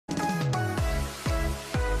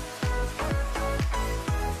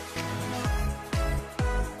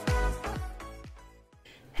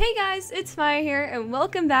Hey guys, it's Maya here, and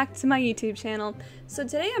welcome back to my YouTube channel. So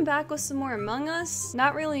today I'm back with some more Among Us.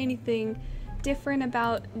 Not really anything different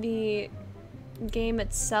about the game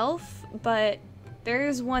itself, but there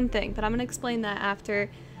is one thing, but I'm gonna explain that after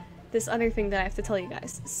this other thing that I have to tell you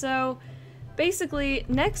guys. So basically,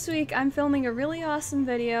 next week I'm filming a really awesome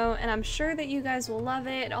video, and I'm sure that you guys will love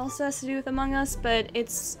it. It also has to do with Among Us, but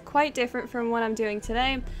it's quite different from what I'm doing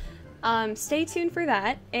today. Stay tuned for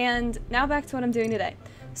that, and now back to what I'm doing today.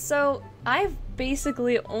 So, I've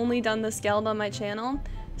basically only done this guild on my channel,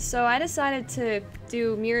 so I decided to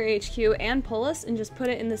do Mirror HQ and Polis and just put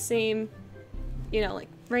it in the same, you know, like,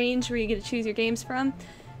 range where you get to choose your games from.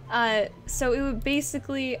 So it would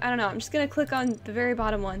basically, I don't know, I'm just gonna click on the very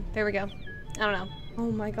bottom one. There we go. I don't know. Oh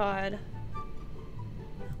my god.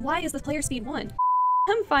 Why is the player speed 1?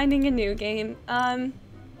 I'm finding a new game.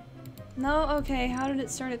 No, okay, how did it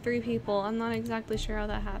start at 3 people? I'm not exactly sure how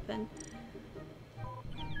that happened.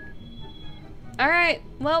 Alright,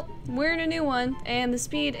 well, we're in a new one, and the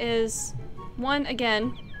speed is 1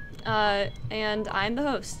 again, and I'm the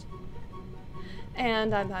host.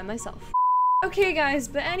 And I'm by myself. Okay guys,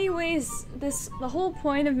 but anyways, the whole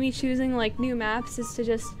point of me choosing like new maps is to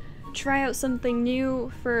just try out something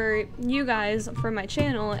new for you guys for my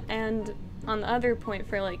channel, and on the other point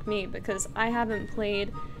for like me, because I haven't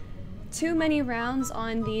played too many rounds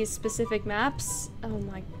on these specific maps. Oh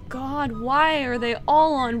my god, why are they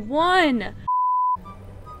all on 1?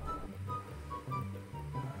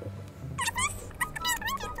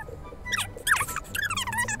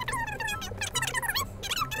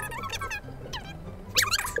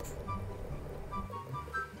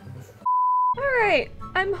 Alright,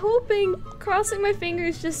 I'm hoping, crossing my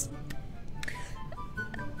fingers,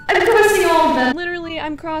 I'm crossing all of them. Literally,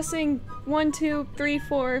 I'm crossing 1, 2, 3,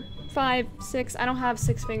 4, 5, 6. I don't have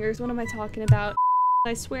 6 fingers. What am I talking about?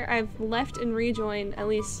 I swear I've left and rejoined at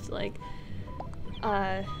least like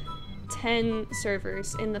 10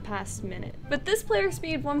 servers in the past minute. But this player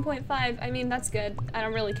speed 1.5, I mean, that's good. I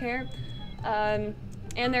don't really care. And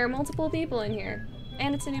there are multiple people in here.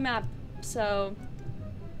 And it's a new map, so...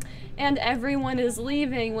 And everyone is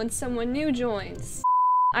leaving when someone new joins.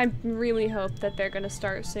 I really hope that they're gonna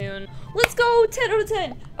start soon. Let's go! 10 out of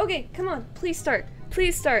 10! Okay, come on. Please start.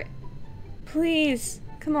 Please start. Please.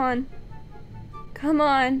 Come on. Come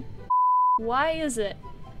on. Why is it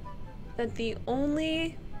that the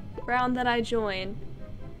only round that I join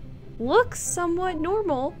looks somewhat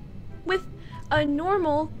normal, with a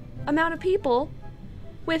normal amount of people,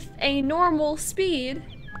 with a normal speed,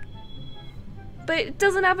 but it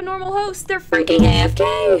doesn't have a normal host? They're freaking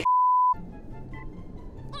AFK!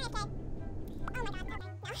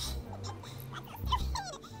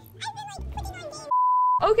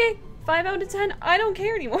 Okay, 5 out of 10, I don't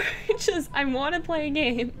care anymore. I want to play a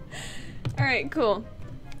game. Alright, cool.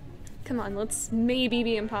 Come on, let's maybe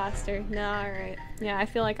be imposter. No, alright. Yeah, I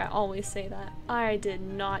feel like I always say that. I did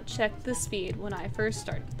not check the speed when I first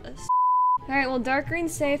started this. Alright, well, dark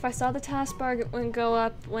green's safe. I saw the taskbar go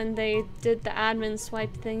up when they did the admin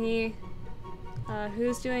swipe thingy.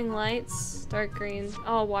 Who's doing lights? Dark green.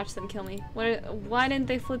 Oh, watch them kill me. Why didn't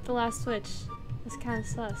they flip the last switch? That's kind of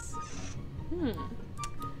sus.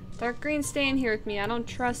 Dark green, stay in here with me. I don't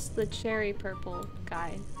trust the cherry purple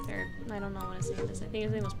guy. I don't know what his name is. I think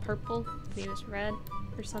his name was purple. He was red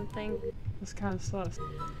or something. That's kind of sus.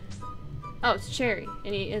 Oh, it's cherry,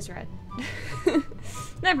 and he is red.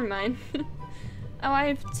 Never mind. Oh, I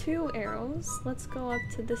have 2 arrows. Let's go up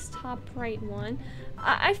to this top right one.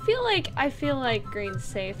 I feel like green's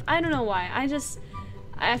safe. I don't know why.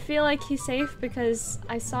 I feel like he's safe because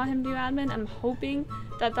I saw him do admin. I'm hoping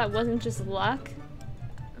that that wasn't just luck.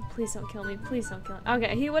 Please don't kill me. Please don't kill me.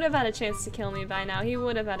 Okay, he would have had a chance to kill me by now. He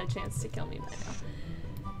would have had a chance to kill me by now.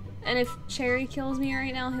 And if Cherry kills me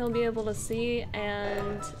right now, he'll be able to see,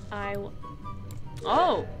 and I will...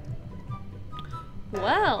 Oh!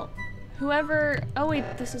 Well, whoever... Oh wait,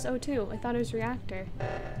 this is O2. I thought it was reactor.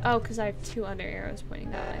 Oh, because I have 2 other arrows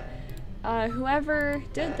pointing that way. Whoever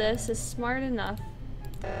did this is smart enough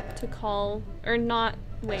to call... Or not...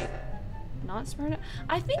 Wait. Not smart enough?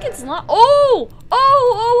 I think it's not... Oh! Oh!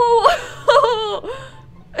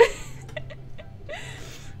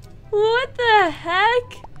 What the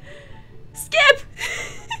heck? Skip!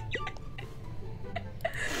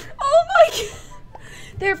 Oh my god!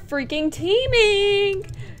 They're freaking teaming!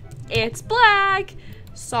 It's Black!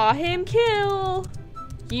 Saw him kill!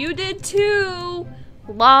 You did too!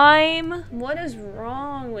 Lime! What is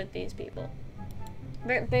wrong with these people?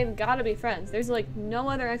 They've gotta be friends. There's like no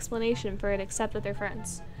other explanation for it except that they're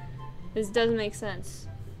friends. This doesn't make sense.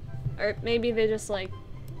 Or maybe they just like...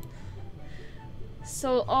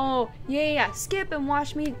 So, oh, yeah, skip and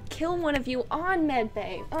watch me kill one of you on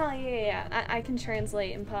medbay. Oh, yeah. I can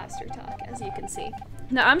translate imposter talk, as you can see.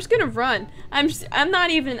 No, I'm just gonna run. I'm not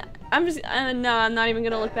even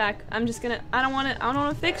gonna look back. I'm just gonna, I don't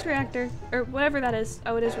wanna fix reactor, or whatever that is.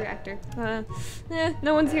 Oh, it is reactor.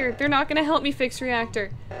 No one's here. They're not gonna help me fix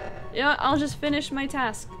reactor. Yeah, I'll just finish my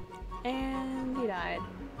task. And he died.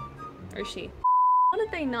 Or she. How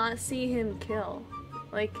did they not see him kill?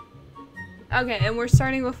 Like, okay, and we're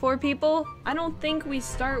starting with 4 people? I don't think we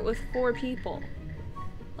start with 4 people.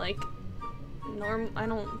 Like, I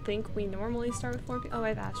don't think we normally start with 4 people. Oh, I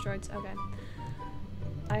have asteroids, okay.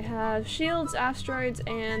 I have shields, asteroids,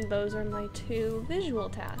 and those are my 2 visual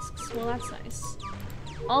tasks. Well, that's nice.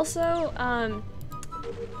 Also,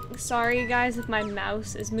 sorry guys if my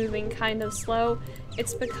mouse is moving kind of slow.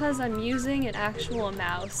 It's because I'm using an actual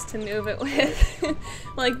mouse to move it with.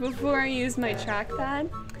 Like, before I used my trackpad,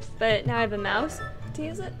 but now I have a mouse to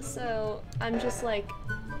use it, so I'm just like,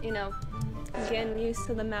 you know, getting used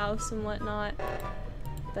to the mouse and whatnot.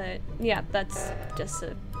 But yeah, that's just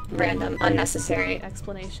a random, unnecessary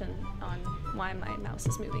explanation on why my mouse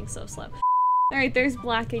is moving so slow. Alright, there's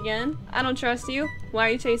Black again. I don't trust you. Why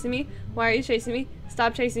are you chasing me? Why are you chasing me?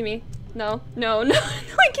 Stop chasing me. No,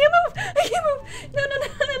 I can't move! I can't move!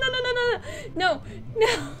 No!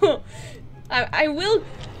 I will.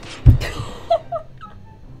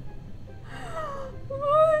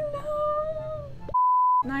 Oh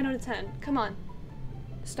no! 9 out of 10. Come on.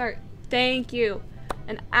 Start. Thank you.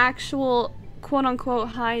 An actual quote-unquote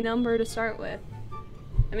high number to start with.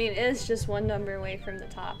 I mean, it's just 1 number away from the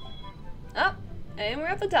top. Oh, and we're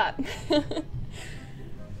at the top.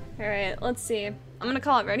 Alright, let's see. I'm gonna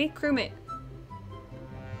call it. Ready? Crewmate.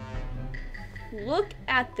 Look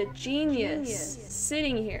at the genius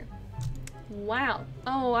sitting here. Wow.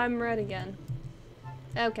 Oh, I'm red again.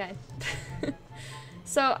 Okay.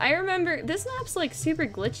 So, I remember, this map's like super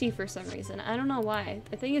glitchy for some reason. I don't know why.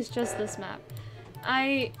 I think it's just this map.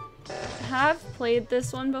 I have played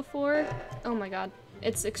this one before. Oh my god.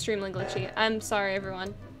 It's extremely glitchy. I'm sorry,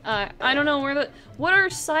 everyone. I don't know what are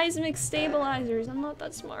seismic stabilizers? I'm not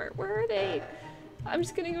that smart. Where are they? I'm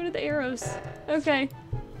just gonna go to the arrows. Okay.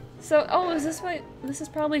 So, oh, is this what, this is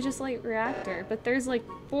probably just like reactor, but there's like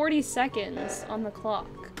 40 seconds on the clock.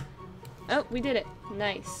 Oh, we did it.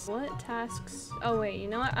 Nice. What tasks? Oh wait, you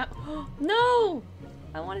know what? No!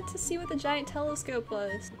 I wanted to see what the giant telescope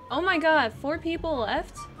was. Oh my god, 4 people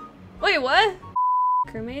left? Wait, what?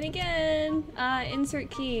 Crewmate again. Insert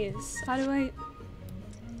keys. How do I...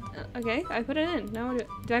 okay, I put it in. Now do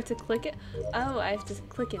I have to click it? Oh, I have to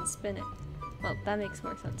click and spin it. Well, that makes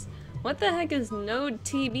more sense. What the heck is node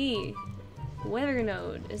TB? Weather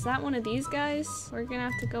node. Is that one of these guys? We're gonna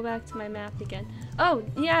have to go back to my map again. Oh,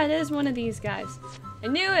 yeah, it is one of these guys. I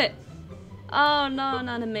knew it! Oh no,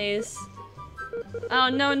 not a maze. Oh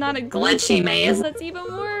no, not a glitchy maze. That's even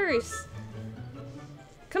worse.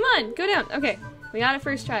 Come on, go down. Okay, we got it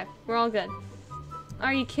first try. We're all good.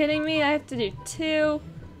 Are you kidding me? I have to do 2.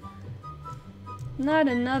 Not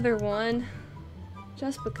another one.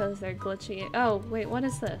 Just because they're glitchy. Oh, wait, what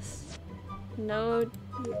is this? Node...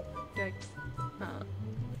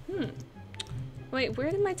 Wait, where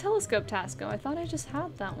did my telescope task go? I thought I just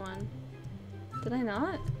had that one. Did I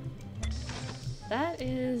not? That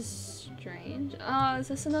is strange. Oh, is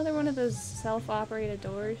this another one of those self-operated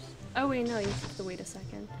doors? Oh wait, no, you have to wait a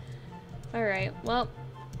second. Alright, well,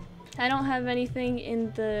 I don't have anything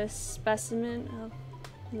in the specimen.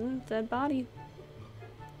 Oh, dead body.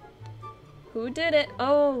 Who did it?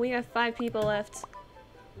 Oh, we have 5 people left.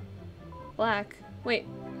 Black. Wait.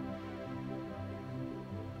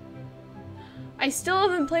 I still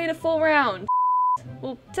haven't played a full round.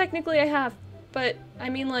 Well, technically I have, but I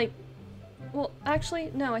mean like, well,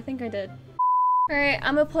 actually, no, I think I did. Alright,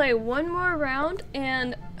 I'm gonna play 1 more round,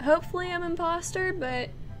 and hopefully I'm imposter, but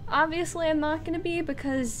obviously I'm not gonna be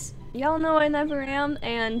because y'all know I never am,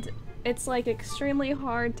 and it's like extremely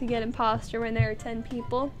hard to get imposter when there are 10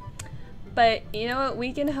 people. But you know what,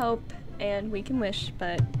 we can hope and we can wish,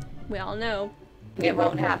 but we all know it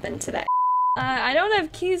won't happen today. I don't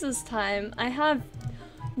have keys this time. I have...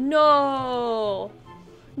 No!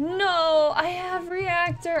 No! I have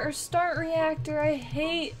reactor or start reactor. I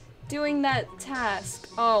hate doing that task.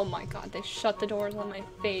 Oh my god, they shut the doors on my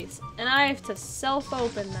face. And I have to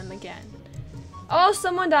self-open them again. Oh,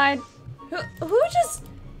 someone died. Who just...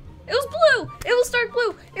 It was blue! It was dark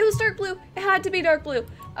blue! It was dark blue! It had to be dark blue.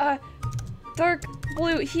 Dark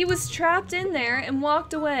blue. He was trapped in there and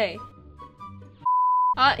walked away.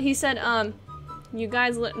 He said, you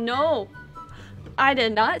guys no! I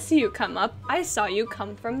did not see you come up. I saw you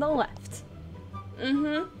come from the left.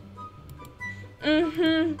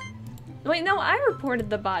 Wait, no, I reported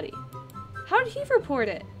the body. How did he report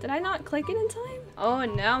it? Did I not click it in time? Oh,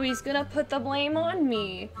 now he's gonna put the blame on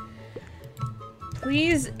me.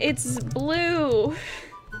 Please, it's blue.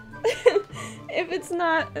 If it's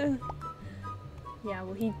not... Yeah,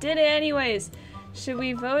 well, he did it anyways. Should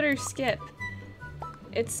we vote or skip?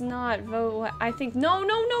 It's not vote. I think... No.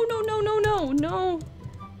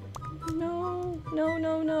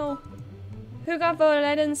 Who got voted?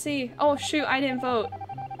 I didn't see. Oh, shoot, I didn't vote.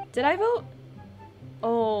 Did I vote?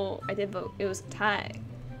 Oh, I did vote. It was a tie.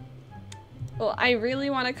 Well, I really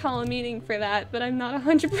want to call a meeting for that, but I'm not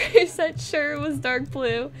 100% sure it was dark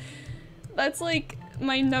blue. That's like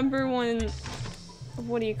my number one,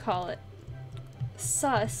 what do you call it?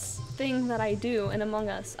 Sus thing that I do in Among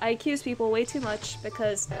Us. I accuse people way too much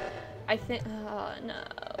because I think, oh no,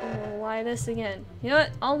 why this again? You know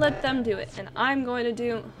what? I'll let them do it, and I'm going to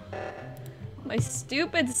do my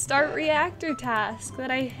stupid start reactor task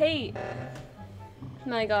that I hate.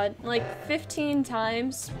 My god, like 15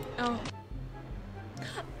 times. Oh.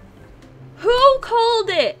 Who called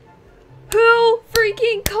it? Who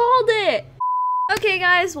freaking called it? Okay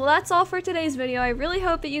guys, well that's all for today's video. I really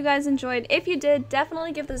hope that you guys enjoyed. If you did,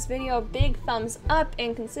 definitely give this video a big thumbs up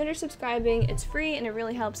and consider subscribing. It's free and it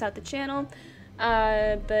really helps out the channel.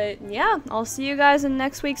 But yeah, I'll see you guys in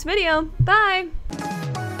next week's video. Bye!